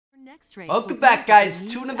next race Welcome back, guys,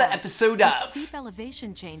 to another episode of steep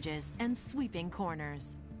elevation changes and sweeping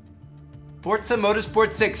corners. Forza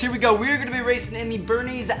Motorsport 6. Here we go. We're going to be racing in the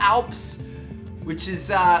Bernese Alps, which is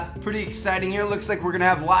pretty exciting here. Looks like we're going to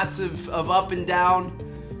have lots of up and down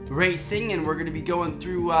racing, and we're going to be going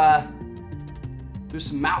through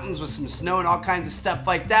some mountains with some snow and all kinds of stuff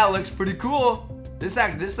like that. Looks pretty cool. This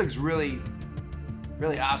looks really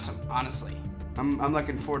awesome, honestly. I'm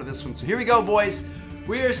looking forward to this one. So here we go, boys.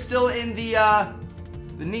 We are still in the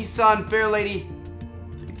Nissan Fairlady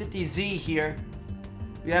 350Z here.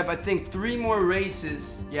 We have, I think, 3 more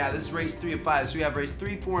races. Yeah, this is race 3 of 5. So we have race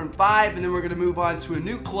 3, 4, and 5, and then we're going to move on to a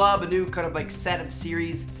new club, a new kind of like set of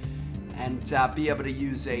series, and be able to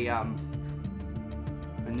use a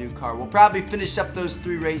new car. We'll probably finish up those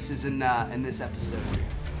 3 races in this episode here.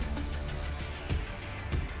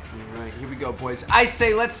 All right, here we go, boys. I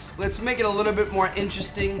say let's make it a little bit more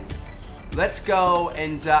interesting. Let's go,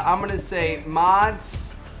 and I'm gonna say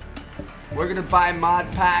mods. We're gonna buy mod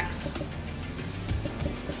packs,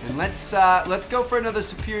 and let's go for another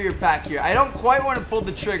superior pack here. I don't quite want to pull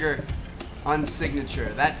the trigger on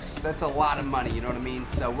signature. That's a lot of money, you know what I mean?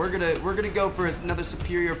 So we're gonna go for another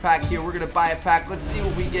superior pack here. We're gonna buy a pack. Let's see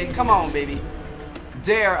what we get. Come on, baby.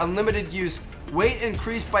 Dare unlimited use. Weight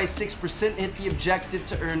increased by 6%. Hit the objective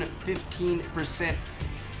to earn 15%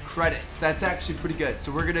 credits. That's actually pretty good.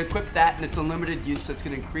 So we're gonna equip that, and it's unlimited use, so it's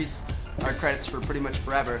gonna increase our credits for pretty much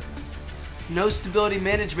forever. No stability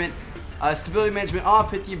management. Stability management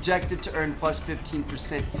off. Hit the objective to earn plus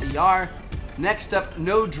 15% CR. Next up,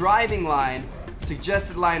 no driving line.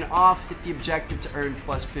 Suggested line off. Hit the objective to earn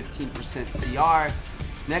plus 15% CR.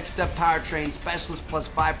 Next up, powertrain specialist plus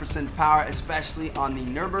 5% power, especially on the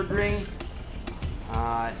Nürburgring.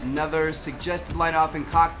 Another suggested line off in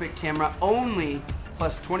cockpit camera only,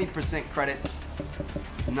 plus 20% credits.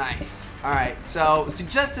 Nice. All right, so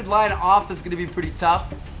suggested line off is going to be pretty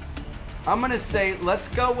tough. I'm going to say let's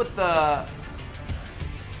go with the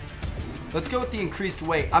increased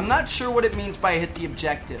weight. I'm not sure what it means by hit the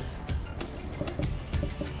objective.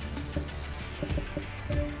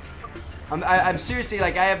 I'm seriously,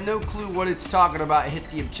 like, I have no clue what it's talking about, hit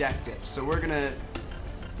the objective. So we're gonna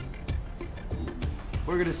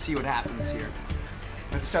see what happens here.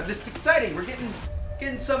 Let's start. This is exciting. We're getting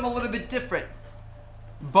something a little bit different.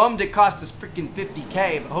 Bummed it cost us freaking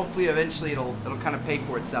 50K, but hopefully eventually it'll kind of pay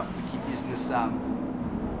for itself if we keep using this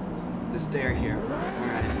this dare here. All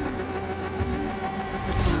right.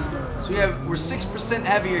 So we're 6%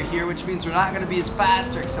 heavier here, which means we're not going to be as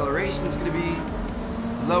fast. Our acceleration is going to be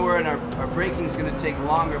lower, and our braking is going to take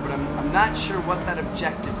longer. But I'm not sure what that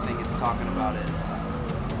objective thing it's talking about is.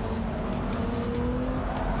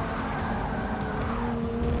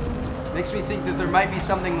 Makes me think that there might be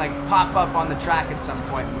something like pop up on the track at some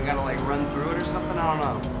point and we gotta like run through it or something. I don't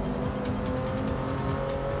know.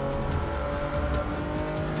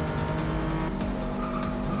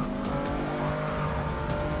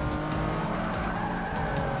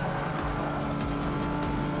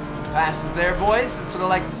 Passes there, boys. That's what I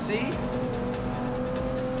like to see.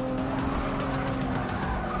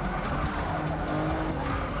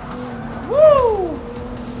 Woo!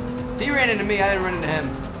 He ran into me. I didn't run into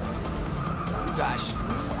him. Gosh.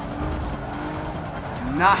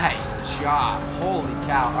 Nice job. Holy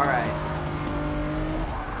cow. Alright.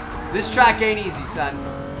 This track ain't easy, son.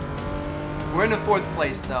 We're in the 4th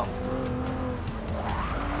place, though.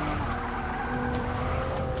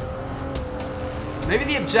 Maybe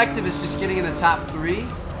the objective is just getting in the top 3.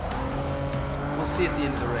 We'll see at the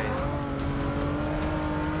end of the race.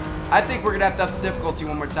 I think we're going to have to up the difficulty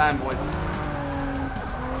one more time, boys.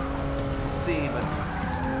 We'll see, but...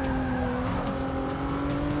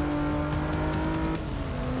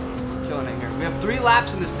 killing it here. We have 3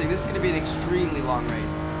 laps in this thing. This is going to be an extremely long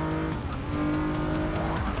race.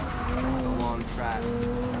 It's a long track.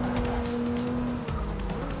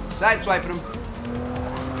 Sideswiping him.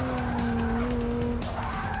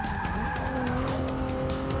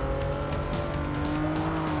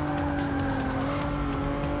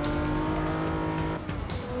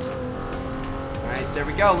 Alright, there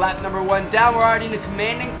we go. Lap number 1 down. We're already in a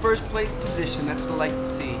commanding 1st place position. That's what I like to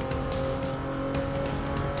see.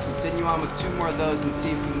 Continue on with 2 more of those and see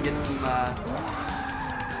if we can get some oh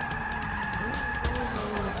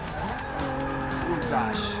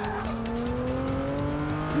gosh.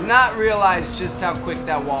 Not realize just how quick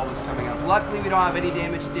that wall was coming up. Luckily we don't have any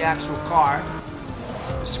damage to the actual car.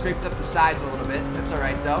 Just scraped up the sides a little bit. That's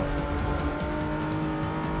alright though.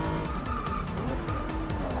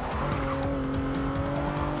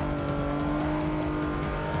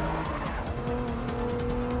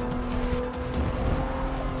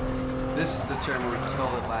 This is the turn where we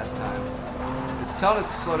killed it last time. It's telling us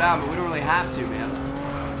to slow down, but we don't really have to, man.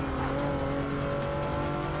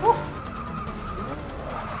 Whew.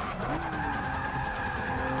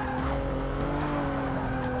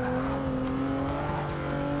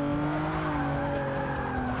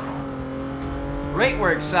 Great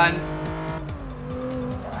work, son.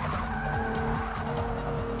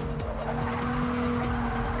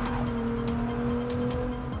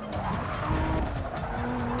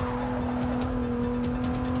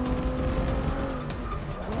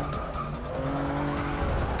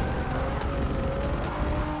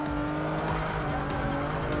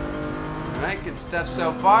 Alright, good stuff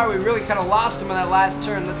so far. We really kind of lost him on that last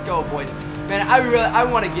turn. Let's go, boys. Man, I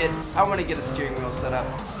want to get a steering wheel set up.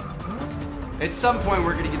 At some point,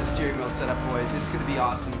 we're gonna get a steering wheel set up, boys. It's gonna be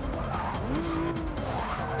awesome.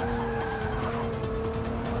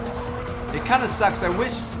 It kind of sucks. I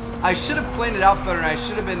wish I should have planned it out better, and I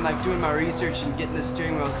should have been like doing my research and getting the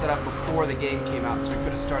steering wheel set up before the game came out, so we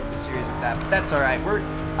could have started the series with that. But that's all right.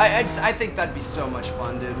 I think that'd be so much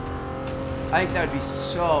fun, dude. I think that would be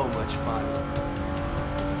so much fun.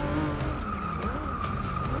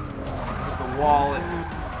 Let's put the wall at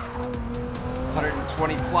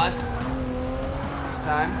 120 plus.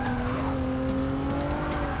 Time.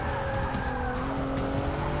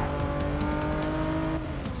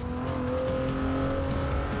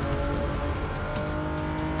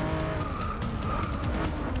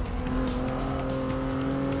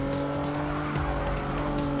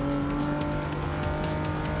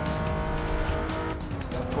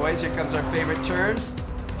 So, boys, here comes our favorite turn.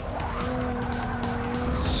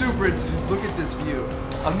 Super, look at this view.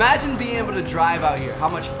 Imagine being able to drive out here, how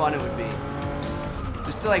much fun it would be.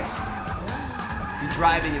 Just to like be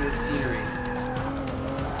driving in this scenery.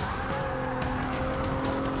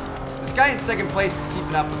 This guy in second place is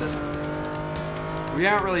keeping up with us. We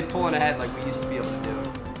aren't really pulling ahead like we used to be able to do.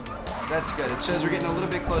 So that's good. It shows we're getting a little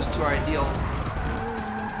bit close to our ideal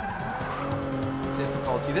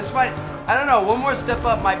difficulty. This might, I don't know, one more step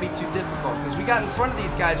up might be too difficult because we got in front of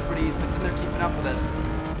these guys pretty easy, but then they're keeping up with us.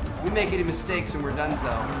 We make any mistakes and we're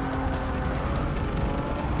donezo.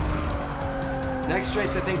 Next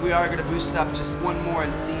race, I think we are going to boost it up just one more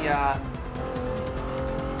and see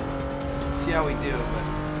how we do, but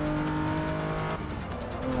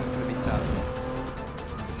that's going to be tough.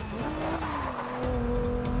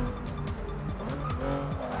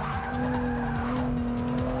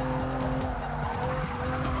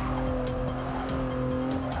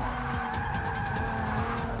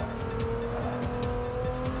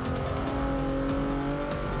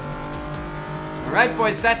 All right,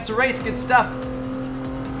 boys, that's the race. Good stuff.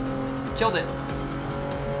 Killed it.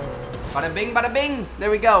 Bada bing, bada bing.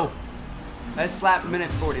 There we go. That's slap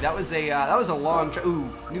minute 40. That was a long. Ooh,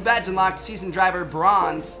 new badge unlocked. Seasoned driver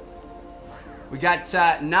bronze. We got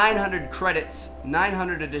 900 credits.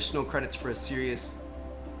 900 additional credits for a serious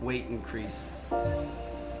weight increase.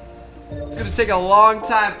 It's gonna take a long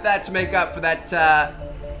time for that to make up for that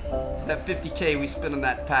that 50K we spent on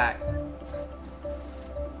that pack.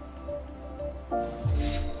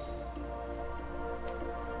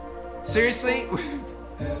 Seriously?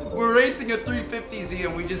 We're racing a 350Z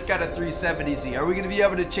and we just got a 370Z. Are we going to be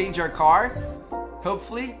able to change our car?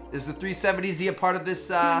 Hopefully. Is the 370Z a part of this?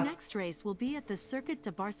 The next race will be at the Circuit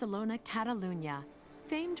de Barcelona, Catalunya,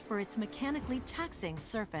 famed for its mechanically taxing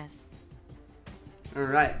surface. All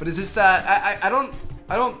right, but is this? I don't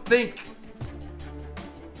think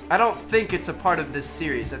it's a part of this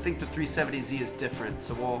series. I think the 370Z is different,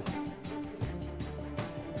 so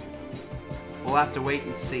we'll have to wait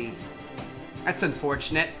and see. That's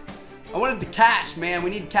unfortunate. I wanted the cash, man.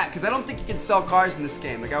 We need cash because I don't think you can sell cars in this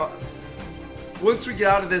game. Like, once we get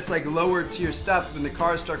out of this like lower tier stuff, when the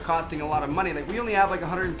cars start costing a lot of money, like we only have like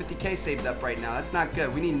 150K saved up right now. That's not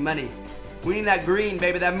good. We need money. We need that green,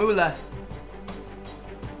 baby, that moolah.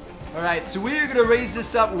 All right, so we are gonna raise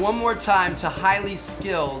this up one more time to highly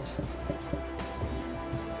skilled.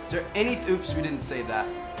 Is there any? Oops, we didn't save that.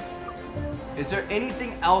 Is there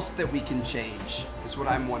anything else that we can change? Is what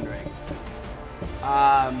I'm wondering.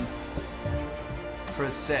 For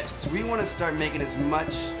assists, we want to start making as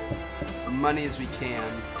much money as we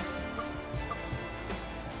can.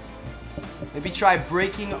 Maybe try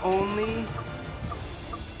braking only.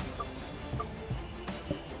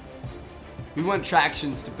 We want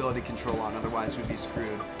traction stability control on, otherwise we'd be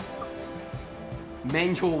screwed.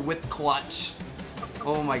 Manual with clutch.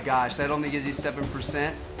 Oh my gosh, that only gives you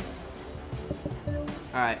 7%.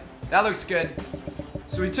 Alright, that looks good.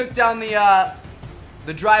 So we took down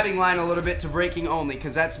the driving line a little bit to braking only,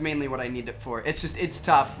 because that's mainly what I need it for. It's just, it's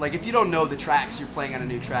tough. Like, if you don't know the tracks, you're playing on a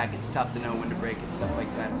new track, it's tough to know when to brake and stuff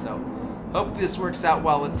like that. So Hope this works out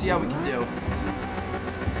well. Let's see how we can do.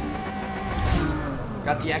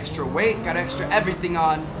 Got the extra weight, got extra everything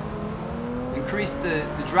on. Increased the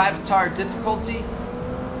drive-tar difficulty.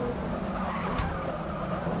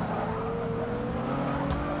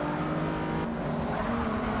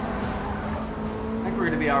 I think we're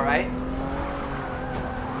gonna be all right.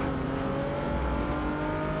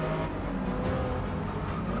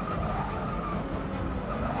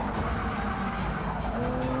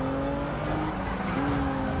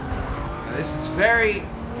 Yeah, this is very.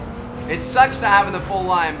 It sucks not having the full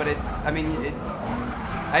line, but it's. I mean,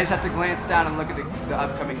 I just have to glance down and look at the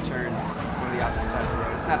upcoming turns, go to the opposite side of the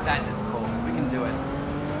road. It's not that difficult. We can do it.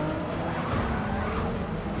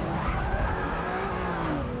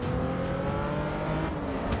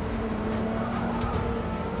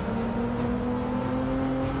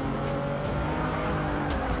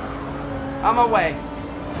 On my way.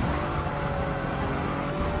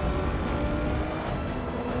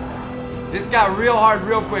 This got real hard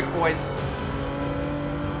real quick, boys.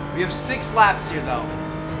 We have 6 laps here, though.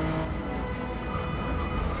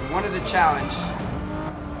 We wanted a challenge.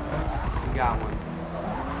 We got one.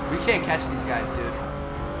 We can't catch these guys, dude.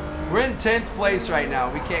 We're in 10th place right now.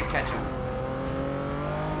 We can't catch them.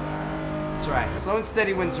 It's alright. Slow and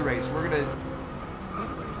steady wins the race. We're gonna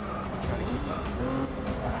try to keep up.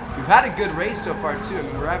 We've had a good race so far, too. I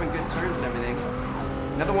mean, we're having good turns and everything.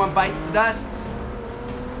 Another one bites the dust.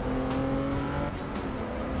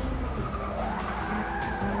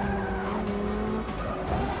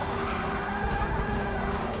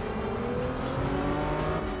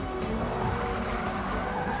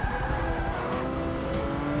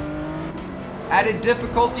 Added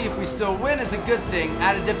difficulty if we still win is a good thing.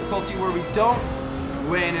 Added difficulty where we don't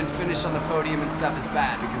win and finish on the podium and stuff is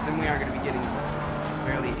bad, because then we aren't going to be getting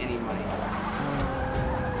barely any money.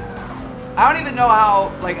 I don't even know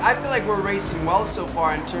how, like, I feel like we're racing well so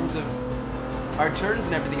far in terms of our turns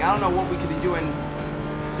and everything. I don't know what we could be doing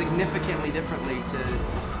significantly differently to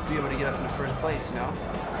be able to get up in the first place, you know?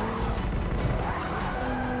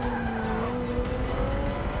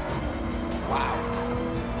 Wow.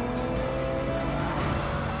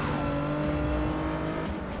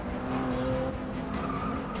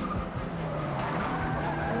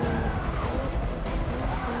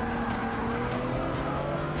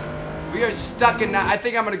 We are stuck in that. I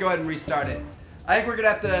think I'm gonna go ahead and restart it. I think we're gonna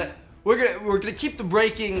have to. We're gonna keep the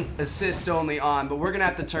braking assist only on, but we're gonna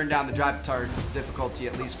have to turn down the drive-tar difficulty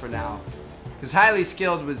at least for now, because highly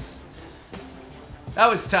skilled was.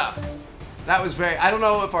 That was tough. That was very. I don't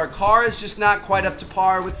know if our car is just not quite up to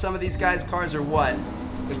par with some of these guys' cars or what.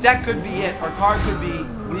 Like, that could be it. Our car could be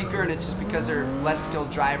weaker, and it's just because they're less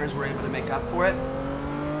skilled drivers we're able to make up for it.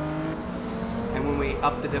 And when we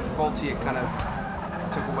up the difficulty, it kind of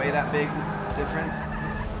took away that big difference.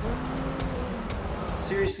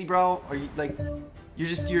 Seriously, bro? Are you like, you're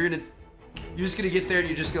just gonna get there and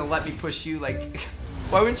you're just gonna let me push you? Like,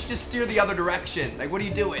 why wouldn't you just steer the other direction? Like, what are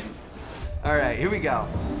you doing? All right, here we go.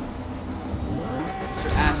 Mr.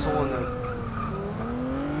 Asshole in the.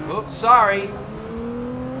 Oops, sorry.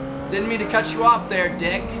 Didn't mean to cut you off there,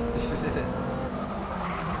 dick.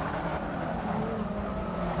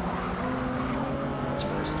 Much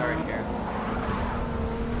better start here.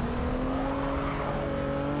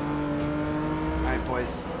 Alright,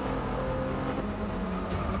 boys.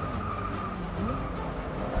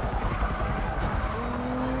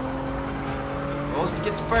 Goals to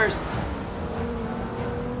get to first.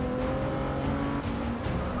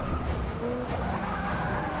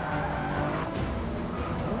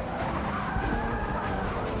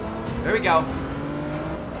 There we go.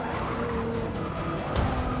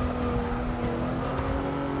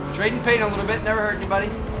 Trading paint a little bit, never hurt anybody.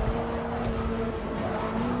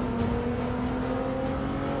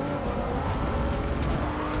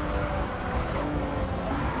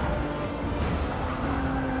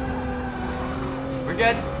 We're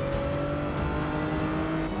good.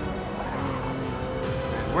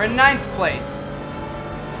 We're in 9th place.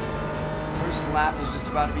 First lap is just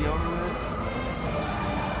about to be over with.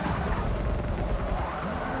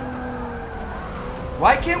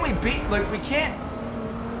 Why can't we beat, like, we can't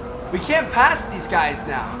pass these guys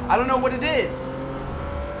now. I don't know what it is.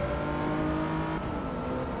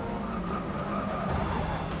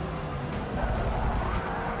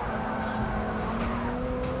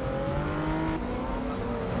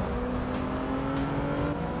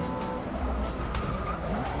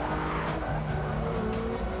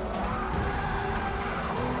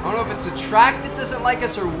 I don't know if it's a track that doesn't like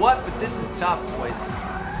us or what, but this is tough, boys.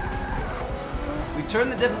 We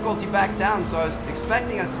turned the difficulty back down, so I was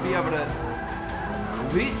expecting us to be able to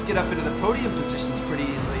at least get up into the podium positions pretty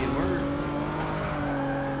easily, and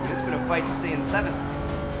It's been a fight to stay in 7th.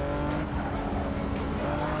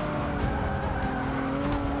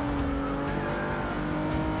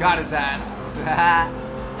 Got his ass.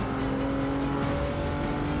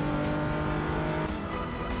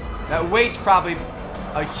 That weight's probably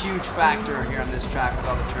a huge factor here on this track with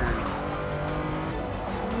all the turns.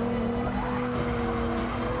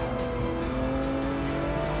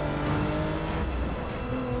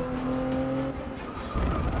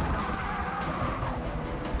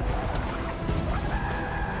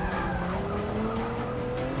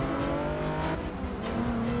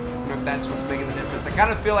 I wonder if that's what's making the difference. I kind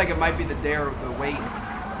of feel like it might be the dare of the weight.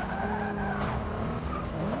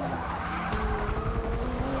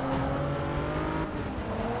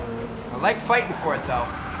 I like fighting for it though.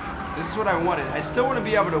 This is what I wanted. I still want to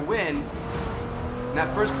be able to win. And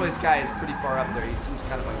that first place guy is pretty far up there. He seems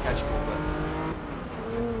kind of uncatchable, but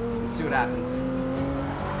let's see what happens.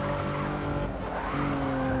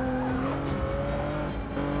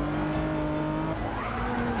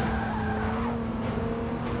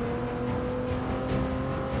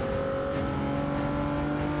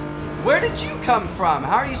 Where did you come from?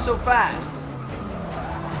 How are you so fast?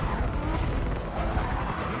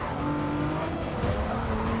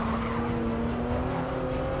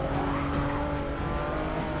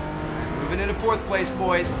 Moving into 4th place,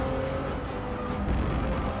 boys.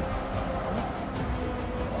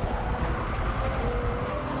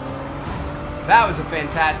 That was a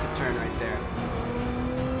fantastic turn right there.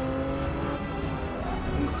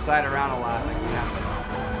 You can slide around a lot like we have to.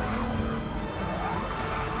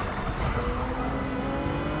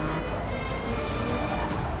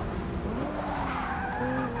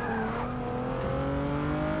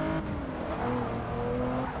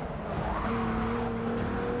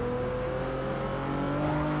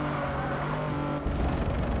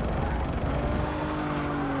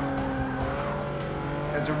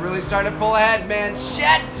 Guys are really starting to pull ahead, man.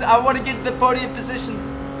 Shit! I want to get to the podium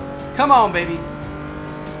positions. Come on, baby.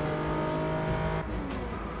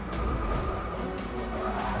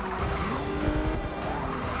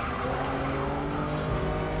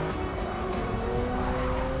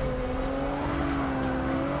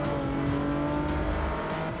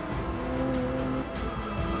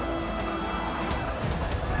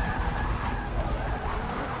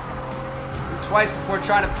 Twice before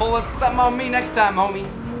trying to pull something on me next time, homie.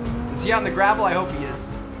 Is he out in the gravel? I hope he is.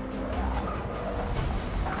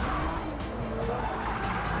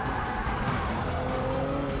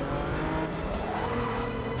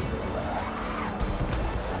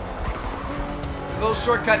 A little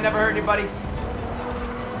shortcut never hurt anybody.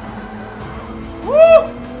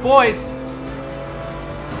 Woo! Boys!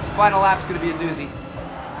 This final lap's gonna be a doozy.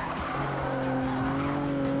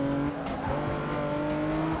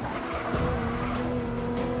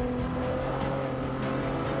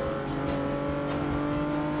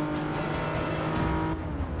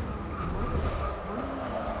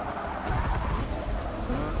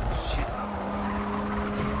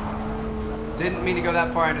 Didn't mean to go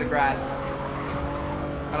that far into the grass.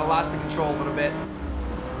 Kind of lost the control a little bit.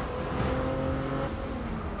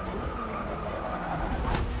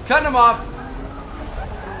 Cutting him off.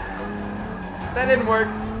 That didn't work.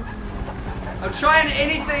 I'm trying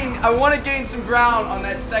anything. I want to gain some ground on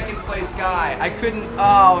that 2nd place guy. I couldn't.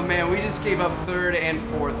 Oh man, we just gave up 3rd and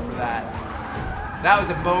 4th for that. That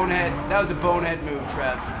was a bonehead. That was a bonehead move,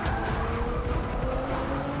 Trev.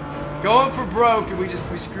 Going for broke, and we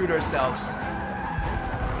screwed ourselves.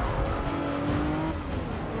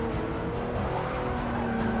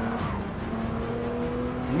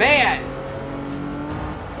 Man!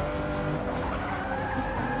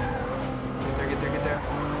 Get there.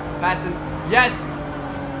 Passing. Yes!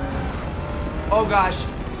 Oh gosh.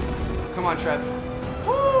 Come on, Trev.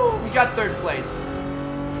 Woo! We got 3rd place.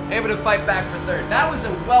 Able to fight back for 3rd. That was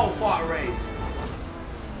a well-fought race.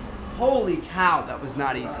 Holy cow, that was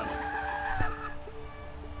not easy.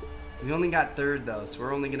 We only got 3rd though, so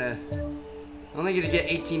we're only gonna get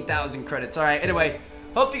 18,000 credits. All right. Anyway,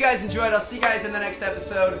 hope you guys enjoyed. I'll see you guys in the next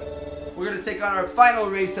episode. We're gonna take on our final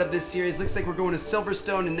race of this series. Looks like we're going to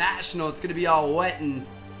Silverstone and National. It's gonna be all wet and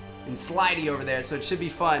slidey over there, so it should be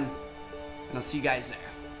fun. And I'll see you guys there.